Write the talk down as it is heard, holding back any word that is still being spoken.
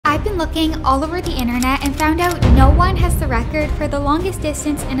I've been looking all over the internet and found out no one has the record for the longest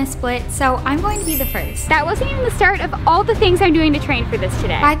distance in a split, so I'm going to be the first. That wasn't even the start of all the things I'm doing to train for this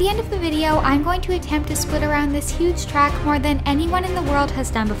today. By the end of the video, I'm going to attempt to split around this huge track more than anyone in the world has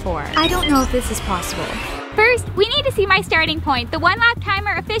done before. I don't know if this is possible. First, we need to see my starting point. The 1 lap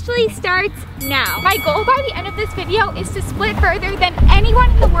timer officially starts now. My goal by the end of this video is to split further than anyone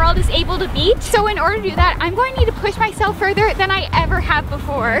in the world is able to beat. So in order to do that, I'm going to need to push myself further than I ever have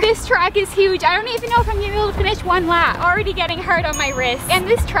before. This track is huge. I don't even know if I'm gonna be able to finish 1 lap. Already getting hurt on my wrist. And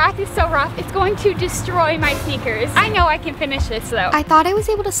this track is so rough, it's going to destroy my sneakers. I know I can finish this though. I thought I was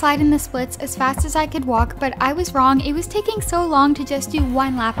able to slide in the splits as fast as I could walk, but I was wrong. It was taking so long to just do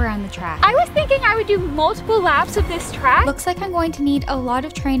 1 lap around the track. I was thinking I would do multiple laps of this track. Looks like I'm going to need a lot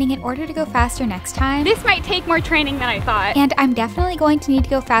of training in order to go faster next time. This might take more training than I thought. And I'm definitely going to need to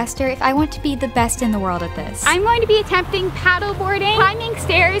go faster if I want to be the best in the world at this. I'm going to be attempting paddleboarding, climbing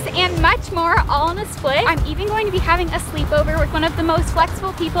stairs, and much more all in a split. I'm even going to be having a sleepover with one of the most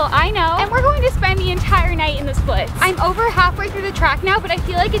flexible people I know, and we're going to spend the entire night in the splits. I'm over halfway through the track now, but I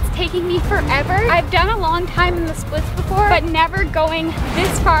feel like it's taking me forever. I've done a long time in the splits before, but never going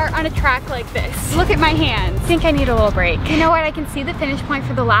this far on a track like this. Look at my hands. I think I need a little break. You know what? I can see the finish point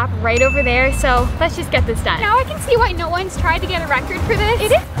for the lap right over there, so let's just get this done. Now I can see why no one's tried to get a record for this.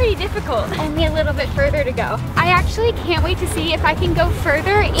 It is pretty difficult. Only a little bit further to go. I actually can't wait to see if I can go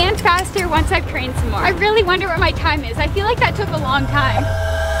further and faster once I've trained some more. I really wonder what my time is. I feel like that took a long time.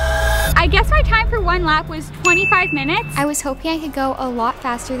 I guess my time for 1 lap was 25 minutes. I was hoping I could go a lot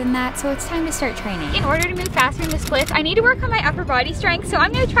faster than that, so it's time to start training. In order to move faster in the splits, I need to work on my upper body strength, so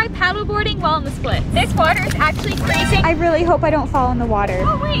I'm gonna try paddleboarding while in the splits. This water is actually freezing. I really hope I don't fall in the water.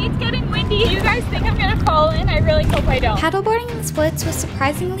 Oh wait, it's getting windy. You guys think I'm gonna fall in? I really hope I don't. Paddleboarding in the splits was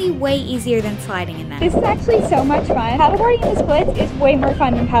surprisingly way easier than sliding in them. This is actually so much fun. Paddleboarding in the splits is way more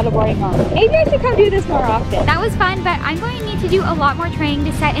fun than paddleboarding normal. Maybe I should come do this more often. That was fun, but I'm going to need to do a lot more training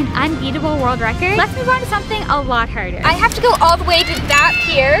to set an unbeatable world record. Let's move on to something a lot harder. I have to go all the way to that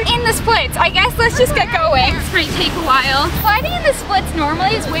pier in the splits. I guess let's just get going. This might take a while. Sliding in the splits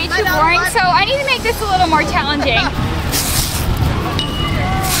normally is way too boring, so I need to make this a little more challenging.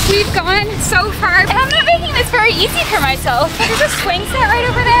 We've gone so far, and I'm not making this very easy for myself. There's a swing set right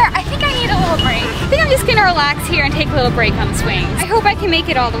over there. I think I need a little break. I think I'm just gonna relax here and take a little break on the swings. I hope I can make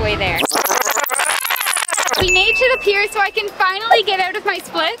it all the way there. We made it to the pier so I can finally get out of my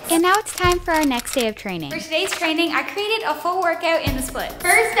splits. And now it's time for our next day of training. For today's training, I created a full workout in the splits.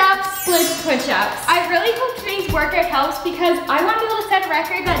 First up, split push-ups. I really hope today's workout helps because I want to be able to set a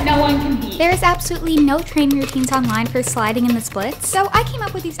record that no one can beat. There is absolutely no training routines online for sliding in the splits, so I came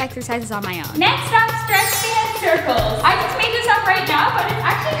up with these exercises on my own. Next up, stretch band circles. I just made this up right now, but it's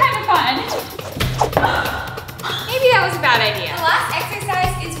actually kind of fun. Maybe that was a bad idea. The last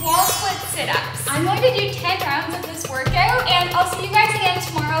exercise is wall split sit-ups. I'm going to do 10 rounds of this workout, and I'll see you guys again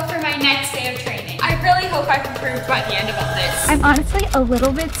tomorrow for my next day of training. I really hope I've improved by the end of all this. I'm honestly a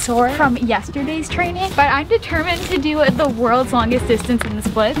little bit sore from yesterday's training, but I'm determined to do the world's longest distance in the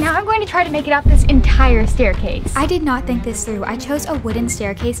splits. Now I'm going to try to make it up this entire staircase. I did not think this through. I chose a wooden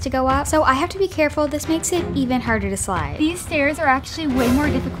staircase to go up, so I have to be careful. This makes it even harder to slide. These stairs are actually way more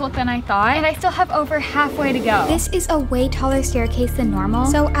difficult than I thought, and I still have over halfway to go. This is a way taller staircase than normal,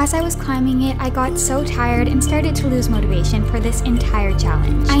 so as I was climbing it, I got so tired and started to lose motivation for this entire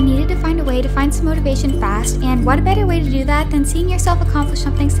challenge. I needed to find a way to find some motivation fast, and what a better way to do that than seeing yourself accomplish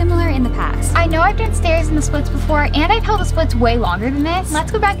something similar in the past. I know I've done stairs in the splits before, and I've held the splits way longer than this.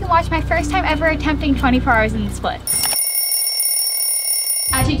 Let's go back and watch my first time ever attempting 24 hours in the splits.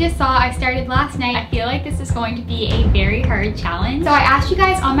 As you just saw, I started last night. I feel like this is going to be a very hard challenge. So I asked you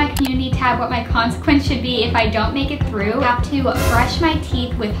guys on my community tab what my consequence should be if I don't make it through. I have to brush my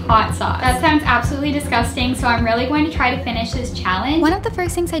teeth with hot sauce. That sounds absolutely disgusting, so I'm really going to try to finish this challenge. One of the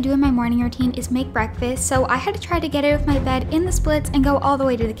first things I do in my morning routine is make breakfast, so I had to try to get out of my bed in the splits and go all the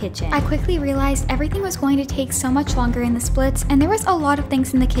way to the kitchen. I quickly realized everything was going to take so much longer in the splits, and there was a lot of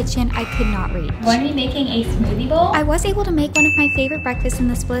things in the kitchen I could not reach. I'm going to be making a smoothie bowl. I was able to make one of my favorite breakfasts in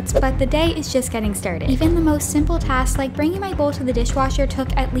the splits, but the day is just getting started. Even the most simple tasks like bringing my bowl to the dishwasher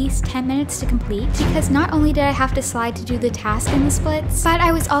took at least 10 minutes to complete, because not only did I have to slide to do the task in the splits, but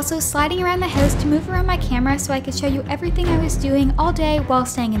I was also sliding around the house to move around my camera so I could show you everything I was doing all day while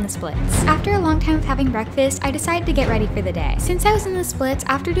staying in the splits. After a long time of having breakfast, I decided to get ready for the day. Since I was in the splits,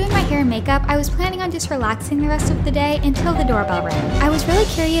 after doing my hair and makeup, I was planning on just relaxing the rest of the day until the doorbell rang. I was really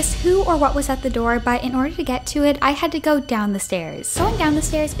curious who or what was at the door, but in order to get to it, I had to go down the stairs. Going down down the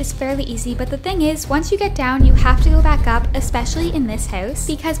stairs is fairly easy, but the thing is, once you get down, you have to go back up, especially in this house,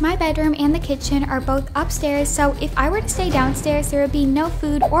 because my bedroom and the kitchen are both upstairs, so if I were to stay downstairs, there would be no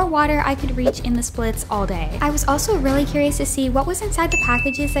food or water I could reach in the splits all day. I was also really curious to see what was inside the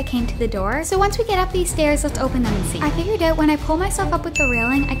packages that came to the door, so once we get up these stairs, let's open them and see. I figured out when I pull myself up with the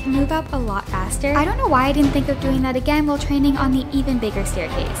railing, I can move up a lot faster. I don't know why I didn't think of doing that again while training on the even bigger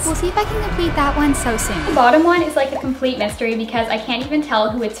staircase. We'll see if I can complete that one so soon. The bottom one is like a complete mystery because I can't even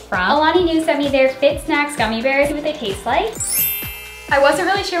tell who it's from. Alani New sent me their Fit Snacks gummy bears. See what they taste like. I wasn't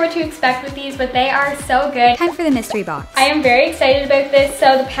really sure what to expect with these, but they are so good. Time for the mystery box. I am very excited about this.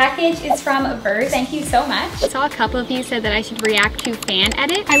 So the package is from Verse. Thank you so much. I saw a couple of you said that I should react to fan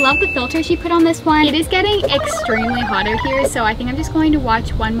edit. I love the filter she put on this one. It is getting extremely hot out here, so I think I'm just going to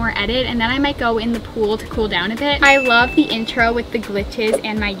watch one more edit and then I might go in the pool to cool down a bit. I love the intro with the glitches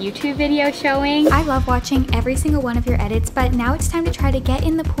and my YouTube video showing. I love watching every single one of your edits, but now it's time to try to get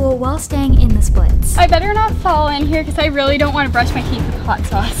in the pool while staying in the splits. I better not fall in here because I really don't want to brush my teeth with hot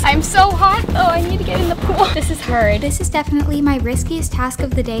sauce. I'm so hot. Oh, I need to get in the pool. This is hard. This is definitely my riskiest task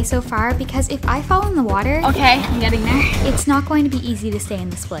of the day so far because if I fall in the water, okay, I'm getting there. It's not going to be easy to stay in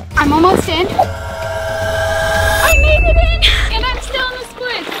the split. I'm almost in. I made it in and I'm still in the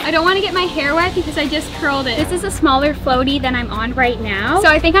split. I don't want to get my hair wet because I just curled it. This is a smaller floaty than I'm on right now. So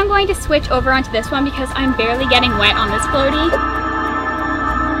I think I'm going to switch over onto this one because I'm barely getting wet on this floaty.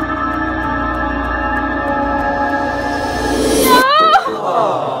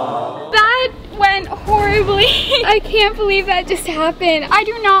 Horribly. I can't believe that just happened. I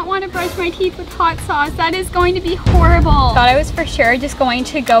do not want to brush my teeth with hot sauce. That is going to be horrible. Thought I was for sure just going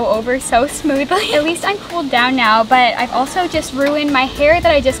to go over so smoothly. At least I'm cooled down now, but I've also just ruined my hair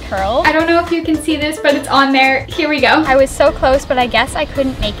that I just curled. I don't know if you can see this, but it's on there. Here we go. I was so close, but I guess I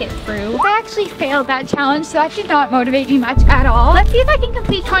couldn't make it through. I actually failed that challenge, so that did not motivate me much at all. Let's see if I can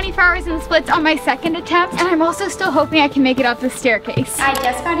complete 24 hours in the splits on my second attempt, and I'm also still hoping I can make it up the staircase. I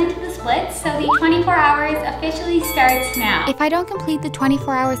just got into the splits, so the 24 hours officially starts now. If I don't complete the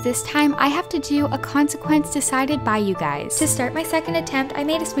 24 hours this time, I have to do a consequence decided by you guys. To start my second attempt, I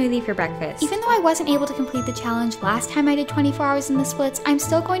made a smoothie for breakfast. Even though I wasn't able to complete the challenge last time I did 24 hours in the splits, I'm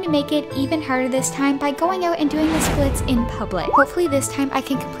still going to make it even harder this time by going out and doing the splits in public. Hopefully this time I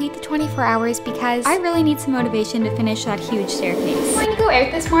can complete the 24 hours because I really need some motivation to finish that huge staircase. I'm going to go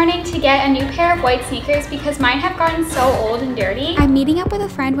out this morning to get a new pair of white sneakers because mine have gotten so old and dirty. I'm meeting up with a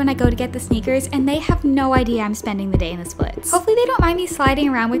friend when I go to get the sneakers and they have no idea I'm spending the day in the splits. Hopefully they don't mind me sliding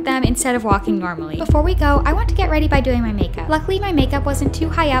around with them instead of walking normally. Before we go, I want to get ready by doing my makeup. Luckily my makeup wasn't too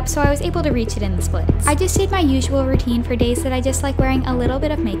high up, so I was able to reach it in the splits. I just did my usual routine for days that I just like wearing a little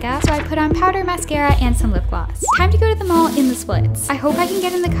bit of makeup, so I put on powder, mascara, and some lip gloss. Time to go to the mall in the splits. I hope I can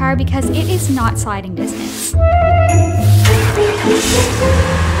get in the car because it is not sliding distance.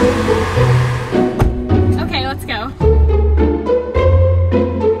 Okay, let's go.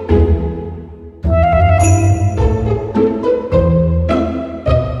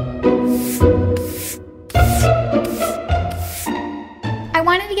 I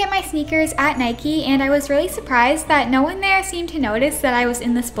wanted to get my sneakers at Nike and I was really surprised that no one there seemed to notice that I was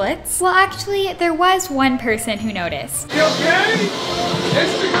in the splits. Well, actually, there was one person who noticed. You okay?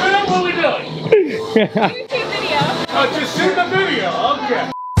 Instagram, what are we doing? YouTube video. Oh, just shoot the video,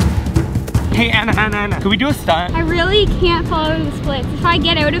 okay. Hey, Anna, can we do a stunt? I really can't follow the splits. If I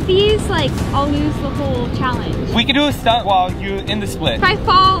get out of these, like, I'll lose the whole challenge. We can do a stunt while you're in the split. If I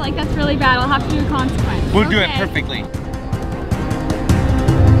fall, like, that's really bad. I'll have to do a consequence. We'll do it perfectly.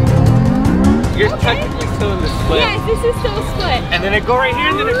 You're technically still in the split. Yes, this is still a split. And then it go right here,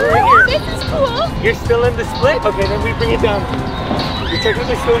 and then it go right here. This is cool. You're still in the split? Okay, then we bring it down. You're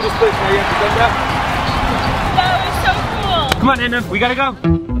technically still in the split, now you have to come down. That was so cool. Come on, Anna, we gotta go.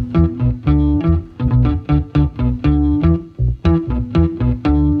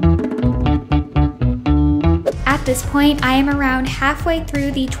 At this point, I am around halfway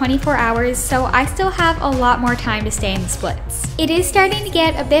through the 24 hours, so I still have a lot more time to stay in the splits. It is starting to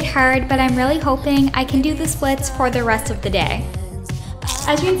get a bit hard, but I'm really hoping I can do the splits for the rest of the day.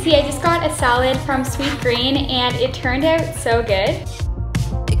 As you can see, I just got a salad from Sweet Green and it turned out so good.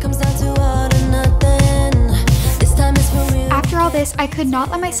 It comes down to all or nothing. This time is for real. After all this, I could not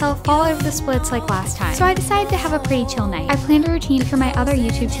let myself fall out of the splits like last time, so I decided to have a pretty chill night. I planned a routine for my other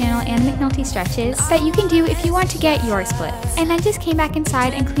YouTube channel and McNulty stretches that you can do if you want to get your splits. And then just came back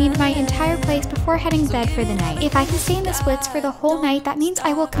inside and cleaned my entire place before heading to bed for the night. If I can stay in the splits for the whole night, that means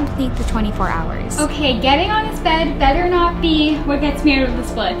I will complete the 24 hours. Okay, getting on this bed better not be what gets me out of the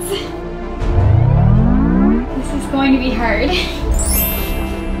splits. This is going to be hard.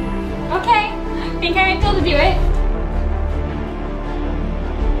 Okay, I think I might be able to do it.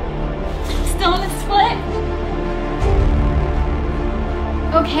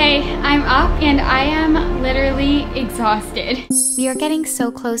 I am literally exhausted. We are getting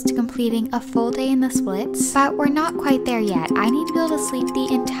so close to completing a full day in the splits, but we're not quite there yet. I need to be able to sleep the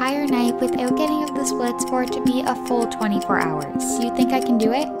entire night without getting up the splits for it to be a full 24 hours. Do you think I can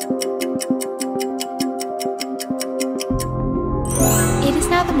do it? It is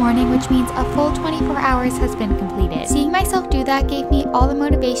now the morning, which means a full 24 hours has been completed. Seeing myself do that gave me all the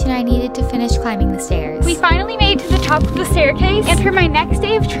motivation I needed to finish climbing the stairs. We finally made it to the top of the staircase, and for my next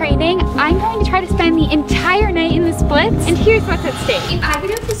day of training, I'm going to try to spend the entire night in the splits, and here's what's at stake. If I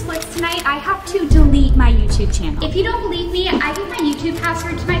get up the splits tonight, I have to delete my YouTube channel. If you don't believe me, I give my YouTube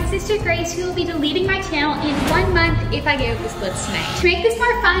password to my sister Grace, who will be deleting my channel in 1 month if I get up the splits tonight. To make this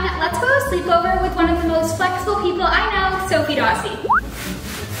more fun, let's go to sleepover with one of the most flexible people I know, Sophie Dawsey.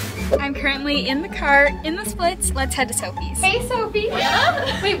 I'm currently in the car, in the splits. Let's head to Sophie's. Hey, Sophie.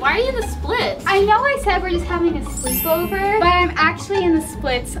 Wait, why are you in the splits? I know I said we're just having a sleepover, but I'm actually in the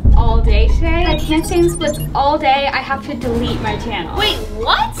splits all day today. I can't stay in the splits all day. I have to delete my channel. Wait,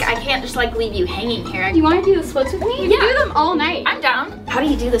 what? I can't just like leave you hanging here. You want to do the splits with me? We can do them all night. I'm down. How do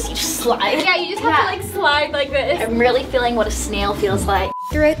you do this? You just slide? Yeah, you just have to like slide like this. I'm really feeling what a snail feels like.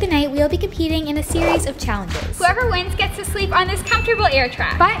 Throughout the night, we'll be competing in a series of challenges. Whoever wins gets to sleep on this comfortable air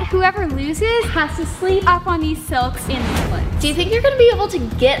track, but whoever loses has to sleep up on these silks in the splits. Do you think you're gonna be able to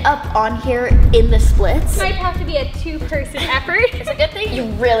get up on here in the splits? Might have to be a 2-person effort. It's a good thing you're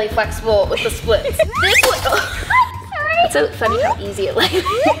really flexible with the splits. This one, Sorry. it's so funny how easy it like.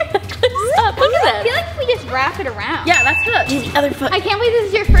 Stop, look at I feel that. like we just wrap it around. Yeah, that's good. Do the other foot. I can't believe this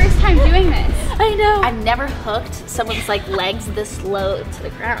is your first time doing this. I know. I've never hooked someone's like legs this low to the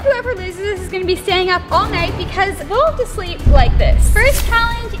ground. Whoever loses is gonna be staying up all night because we'll have to sleep like this. First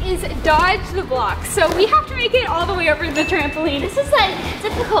challenge is dodge the block. So we have to make it all the way over to the trampoline. This is like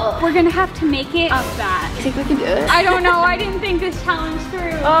difficult. We're gonna have to make it up that. You think we can do it? I don't know, I didn't think this challenge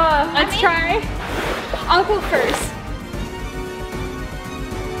through. Let's try. I'll go first.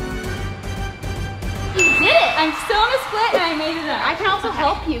 You did it! I'm still in a split and I made it up. I can also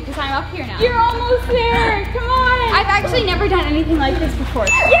help you because I'm up here now. You're almost there, come on! I've actually never done anything like this before.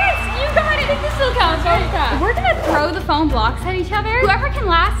 Yes, you got it! I think this still counts. We're gonna throw the foam blocks at each other. Whoever can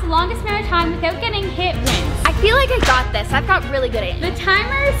last the longest amount of time without getting hit wins. I feel like I got this. I've got really good aim. The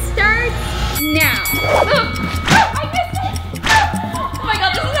timer starts now. I missed it! Oh my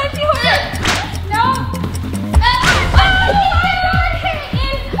god, this is actually hard! No!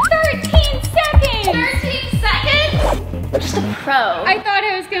 Just a pro. I thought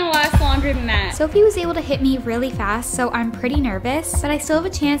it was gonna last longer than that. Sophie was able to hit me really fast, so I'm pretty nervous, but I still have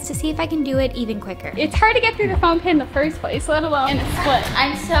a chance to see if I can do it even quicker. It's hard to get through the foam pit in the first place, let alone in a split.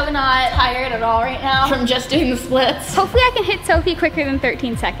 I'm so not tired at all right now from just doing the splits. Hopefully I can hit Sophie quicker than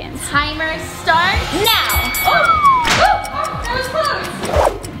 13 seconds. Timer starts now. That was close.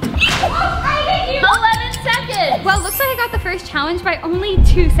 I hit you. 11 seconds. Well, looks like I got the first challenge by only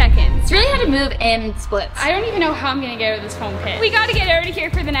 2 seconds. It's really hard to move in splits. I don't even know how I'm gonna get out of this foam pit. We gotta get out of here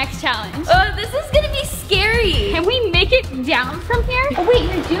for the next challenge. Oh, this is gonna be scary. Can we make it down from here? Oh wait,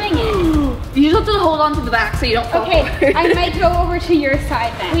 you're doing it. You just have to hold on to the back so you don't fall Okay, forward. I might go over to your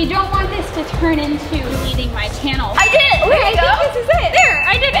side then. We don't want this to turn into deleting my channel. I did it. Okay, I think this is it. There,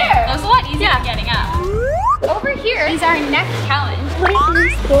 I did it. There. That was a lot easier than getting up. Over here is our next challenge.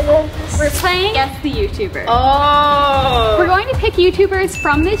 We're playing Guess the YouTuber. Oh. We're going to pick YouTubers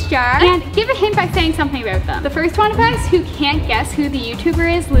from this jar and give a hint by saying something about them. The first one of us who can't guess who the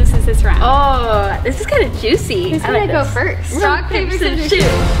YouTuber is loses this round. Oh, this is kind of juicy. Who's gonna go first? Rock, paper, scissors, shoot.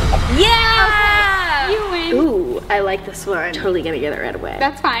 Yeah! Okay, you win. Ooh, I like this one. Totally gonna get it right away.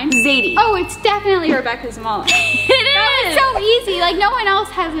 That's fine. Zadie. Oh, it's definitely Rebecca Zamala. That was so easy. Like, no one else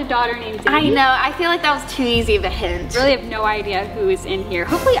has a daughter named Zadie. I know. I feel like that was too easy of a hint. Really have no idea who is in here.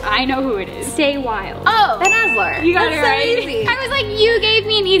 Hopefully I know who it is. Stay wild. Oh, Ben Aslar. You got That's it right. so easy. I was like, you gave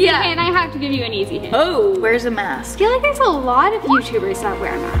me an easy hint. I have to give you an easy hint. Oh, where's a mask? I feel like there's a lot of YouTubers that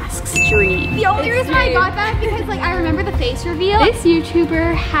wear masks. Dream. The only reason I got that because like I remember the face reveal. This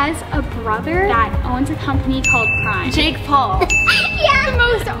YouTuber has a brother that owns a company called Prime. Jake Paul. Yeah, the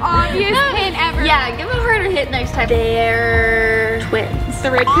most obvious hint ever. Yeah, give a harder hit next time. They're twins. The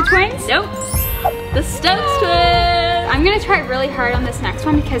Ridka twins? Nope. The Stokes twins. I'm gonna try really hard on this next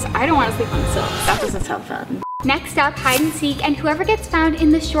one because I don't want to sleep on the silks. That doesn't sound fun. Next up, hide and seek, and whoever gets found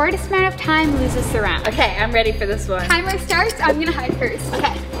in the shortest amount of time loses the round. Okay, I'm ready for this one. Timer starts, I'm gonna hide first.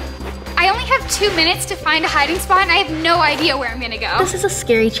 Okay. I only have 2 minutes to find a hiding spot and I have no idea where I'm gonna go. This is a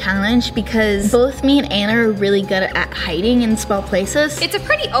scary challenge because both me and Anna are really good at hiding in small places. It's a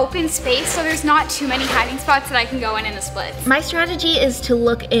pretty open space, so there's not too many hiding spots that I can go in the splits. My strategy is to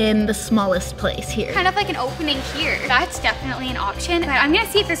look in the smallest place here. Kind of like an opening here. That's definitely an option, but I'm gonna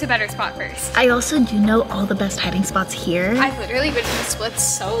see if there's a better spot first. I also do know all the best hiding spots here. I've literally been in the splits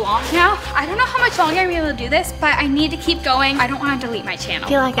so long now. I don't know how much longer I'm gonna be able to do this, but I need to keep going. I don't want to delete my channel. I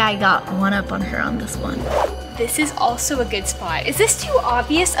feel like I got one up on her on this one. This is also a good spot. Is this too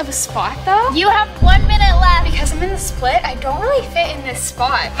obvious of a spot though? You have 1 minute left. Because I'm in the split, I don't really fit in this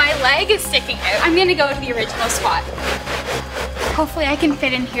spot. My leg is sticking out. I'm gonna go to the original spot. Hopefully I can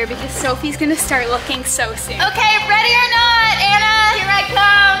fit in here because Sophie's gonna start looking so soon. Okay, ready or not, Anna, here I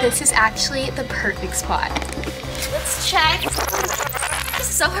come. This is actually the perfect spot. Let's check. It's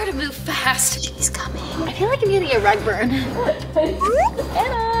so hard to move fast. She's coming. I feel like I'm getting a rug burn.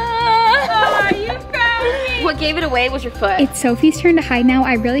 Anna! Oh, you found me! What gave it away was your foot. It's Sophie's turn to hide now.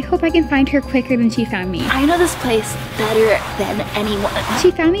 I really hope I can find her quicker than she found me. I know this place better than anyone.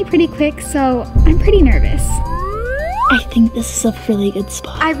 She found me pretty quick, so I'm pretty nervous. I think this is a really good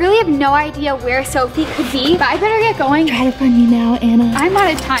spot. I really have no idea where Sophie could be, but I better get going. Try to find me now, Anna. I'm on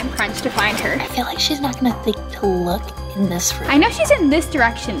a time crunch to find her. I feel like she's not gonna think to look in this room. I know she's in this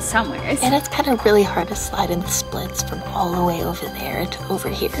direction somewhere. And it's kind of really hard to slide in the splits from all the way over there to over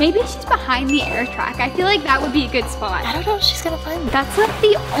here. Maybe she's behind the air track. I feel like that would be a good spot. I don't know if she's gonna find me. That's like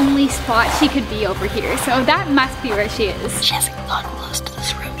the only spot she could be over here, so that must be where she is. She hasn't gone close to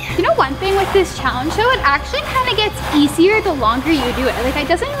this room yet. You know one thing with this challenge though, it actually kind of gets easier the longer you do it. Like it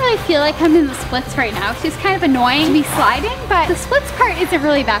doesn't really feel like I'm in the splits right now. It's just kind of annoying to be sliding, but the splits part isn't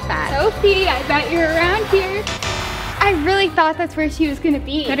really that bad. Sophie, I bet you're around here. I really thought that's where she was gonna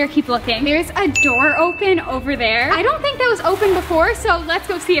be. Better keep looking. There's a door open over there. I don't think that was open before, so let's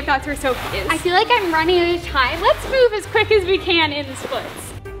go see if that's where Sophie is. I feel like I'm running out of time. Let's move as quick as we can in the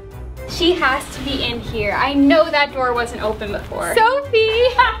splits. She has to be in here. I know that door wasn't open before.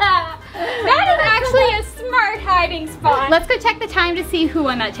 Sophie! That is actually a smart hiding spot. Let's go check the time to see who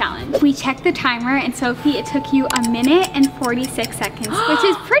won that challenge. We checked the timer and Sophie, it took you 1 minute and 46 seconds, which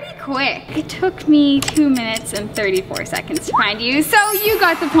is pretty quick. It took me 2 minutes and 34 seconds to find you, so you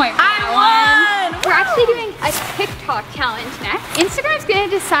got the point. I won! We're actually doing a TikTok challenge next. Instagram's gonna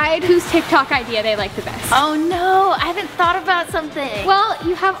decide whose TikTok idea they like the best. Oh no, I haven't thought about something. Well,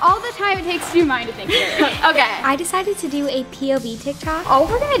 you have all the time it takes to do mine to think through. Okay. I decided to do a POV TikTok. All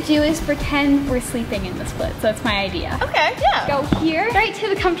we're gonna do is pretend we're sleeping in the splits. That's my idea. Okay, yeah. Go here, right to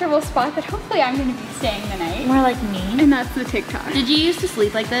the comfortable spot that hopefully I'm gonna be staying the night. More like me. And that's the TikTok. Did you used to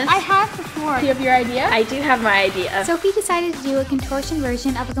sleep like this? I have before. Do you have your idea? I do have my idea. Sophie decided to do a contortion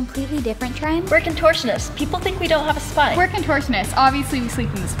version of a completely different trend. We're contortionists. People think we don't have a spine. We're contortionists. Obviously we sleep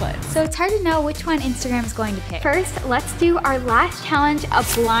in the splits. So it's hard to know which one Instagram is going to pick. First, let's do our last challenge, a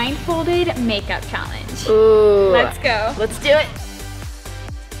blindfolded makeup challenge. Ooh. Let's go. Let's do it.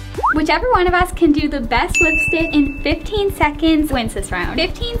 Whichever one of us can do the best lipstick in 15 seconds wins this round.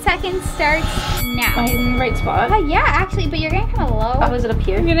 15 seconds starts now. Am I in the right spot? Yeah, actually, but you're getting kind of low. Oh, is it up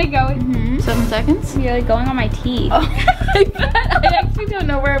here? I'm gonna go. 7 seconds? You're like going on my teeth. Oh, I actually don't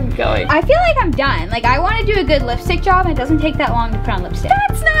know where I'm going. I feel like I'm done. Like I want to do a good lipstick job and it doesn't take that long to put on lipstick.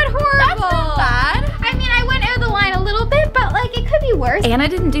 That's not horrible. That's not bad. I mean, I went out of the line a little bit, but like it could be worse. Anna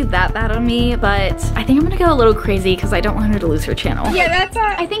didn't do that bad on me, but I think I'm gonna go a little crazy because I don't want her to lose her channel. Yeah, that's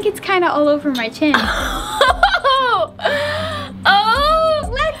I think it's kind of all over my chin.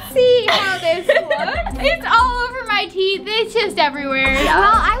 Let's see how this looks. It's all over my teeth. It's just everywhere. Yeah.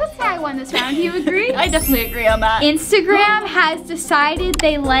 Well, I would say I won this round. Do you agree? I definitely agree on that. Instagram has decided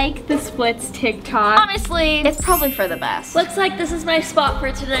they like the splits TikTok. Honestly, it's probably for the best. Looks like this is my spot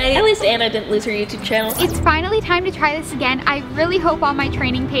for today. At least Anna didn't lose her YouTube channel. It's finally time to try this again. I really hope all my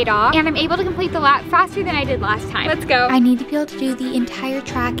training paid off and I'm able to complete the lap faster than I did last time. Let's go. I need to be able to do the entire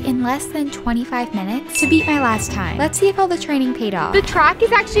track in less than 25 minutes to beat my last time. Let's see if all the training paid off. The track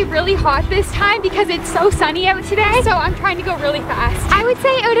is actually really hot this time because it's so sunny out today, so I'm trying to go really fast. I would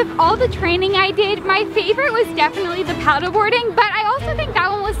say out of all the training I did, my favorite was definitely the paddleboarding, but I also think that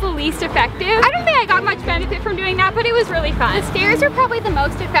one was the least effective. I don't think I got much benefit from doing that, but it was really fun. The stairs are probably the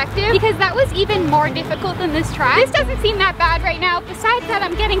most effective because that was even more difficult than this track. This doesn't seem that bad right now. Besides that,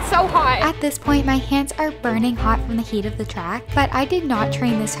 I'm getting so hot. At this point, my hands are burning hot from the heat of the track, but I did not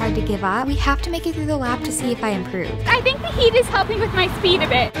train this hard to give up. We have to make it through the lap to see if I improve. I think the heat is helping with my speed a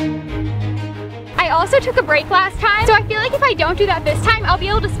bit. I also took a break last time, so I feel like if I don't do that this time, I'll be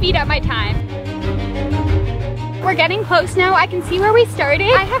able to speed up my time. We're getting close now. I can see where we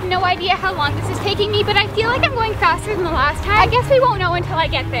started. I have no idea how long this is taking me, but I feel like I'm going faster than the last time. I guess we won't know until I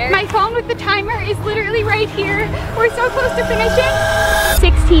get there. My phone with the timer is literally right here. We're so close to finishing.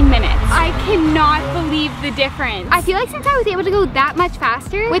 16 minutes. I cannot believe the difference. I feel like since I was able to go that much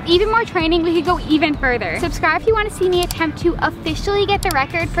faster, with even more training, we could go even further. Subscribe if you want to see me attempt to officially get the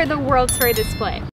record for the world's furthest split.